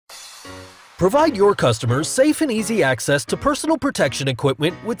Provide your customers safe and easy access to personal protection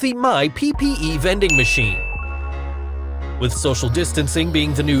equipment with the MyPPE Vending Machine. With social distancing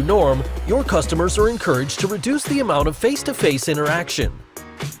being the new norm, your customers are encouraged to reduce the amount of face-to-face interaction.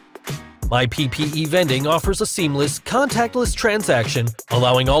 MyPPE Vending offers a seamless, contactless transaction,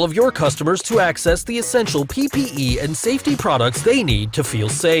 allowing all of your customers to access the essential PPE and safety products they need to feel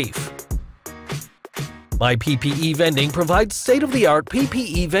safe. MyPPE Vending provides state-of-the-art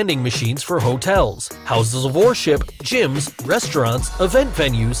PPE vending machines for hotels, houses of worship, gyms, restaurants, event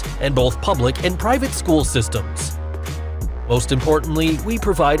venues, and both public and private school systems. Most importantly, we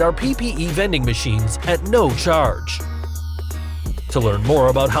provide our PPE vending machines at no charge. To learn more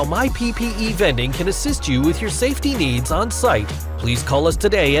about how MyPPE Vending can assist you with your safety needs on site, please call us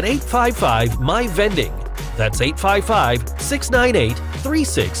today at 855-MY-VENDING. That's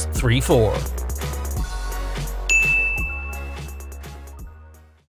 855-698-3634.